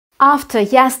After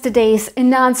yesterday's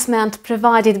announcement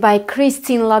provided by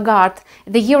Christine Lagarde,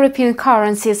 the European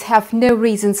currencies have no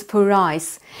reasons for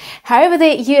rise. However,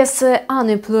 the US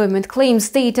unemployment claims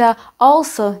data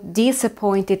also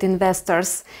disappointed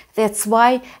investors. That's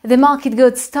why the market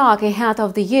got stuck ahead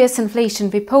of the US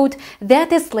inflation report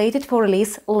that is slated for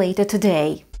release later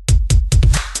today.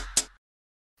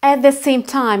 At the same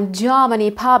time, Germany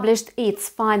published its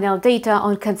final data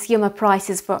on consumer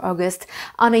prices for August.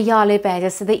 On a yearly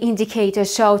basis, the indicator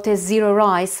showed a zero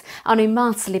rise. On a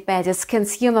monthly basis,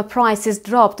 consumer prices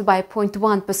dropped by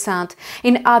 0.1%.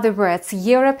 In other words,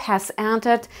 Europe has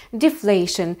entered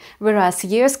deflation, whereas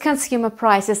US consumer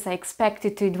prices are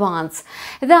expected to advance.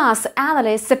 Thus,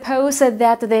 analysts suppose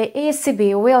that the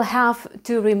ECB will have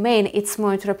to remain its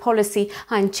monetary policy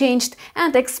unchanged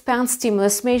and expand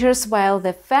stimulus measures, while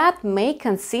the Fed may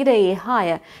consider a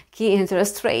higher key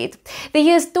interest rate. The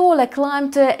US dollar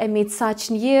climbed amid such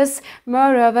news.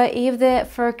 Moreover, if the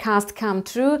forecast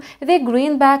comes true, the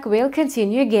Greenback will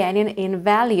continue gaining in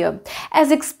value.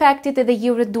 As expected, the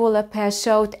euro-dollar pair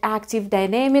showed active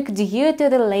dynamic due to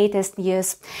the latest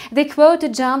news. The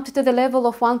quote jumped to the level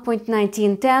of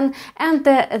 1.1910 and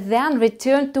then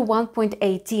returned to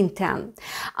 1.1810.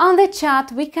 On the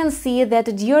chart, we can see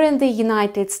that during the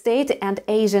United States and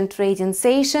Asian trading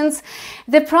sessions,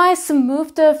 the price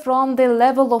moved from the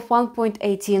level of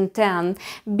 1.1810.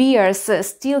 Bears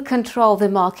still control the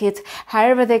market.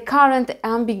 However, the current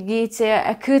ambiguity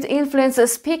could influence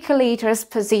speculators'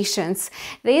 positions.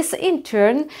 This, in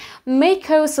turn, may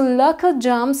cause local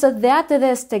jumps at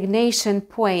the stagnation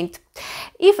point.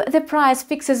 If the price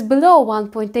fixes below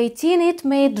 1.18, it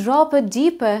may drop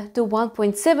deeper to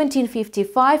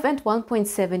 1.1755 and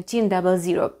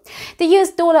 1.1700. The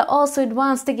US dollar also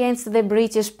advanced against the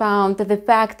British pound. The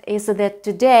fact is that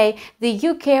today the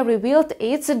UK revealed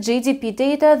its GDP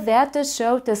data that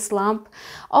showed a slump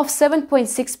of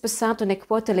 7.6% on a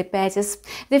quarterly basis.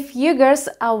 The figures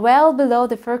are well below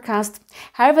the forecast.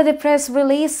 However, the press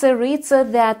release reads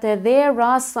that there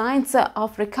are signs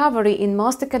of recovery in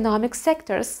most economic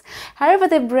sectors. However,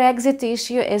 the Brexit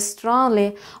issue is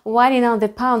strongly weighing on the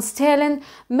pound sterling,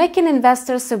 making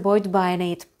investors avoid buying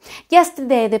it.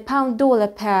 Yesterday, the pound-dollar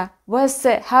pair was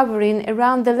hovering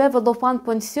around the level of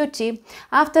 1.30.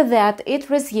 After that,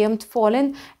 it resumed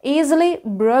falling, easily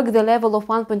broke the level of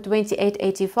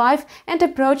 1.2885 and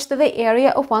approached the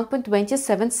area of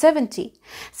 1.2770.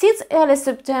 Since early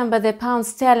September, the pound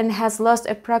sterling has lost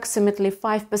approximately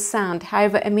 5%.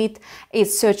 However, amid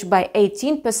its surge by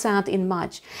 18% in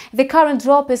March, the current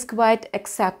drop is quite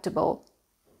acceptable.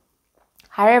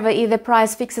 However, if the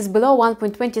price fixes below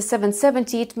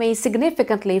 1.2770, it may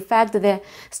significantly affect the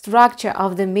structure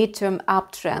of the midterm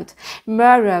uptrend.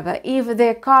 Moreover, if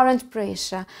the current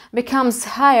pressure becomes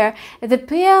higher, the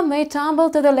pair may tumble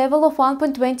to the level of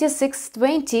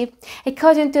 1.2620.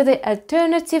 According to the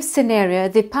alternative scenario,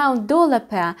 the pound-dollar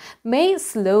pair may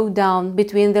slow down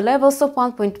between the levels of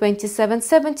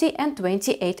 1.2770 and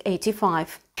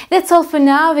 2885. That's all for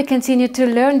now. We continue to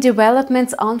learn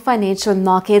developments on financial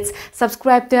markets.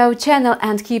 Subscribe to our channel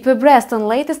and keep abreast on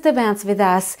latest events with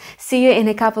us. See you in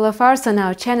a couple of hours on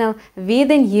our channel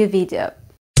with a new video.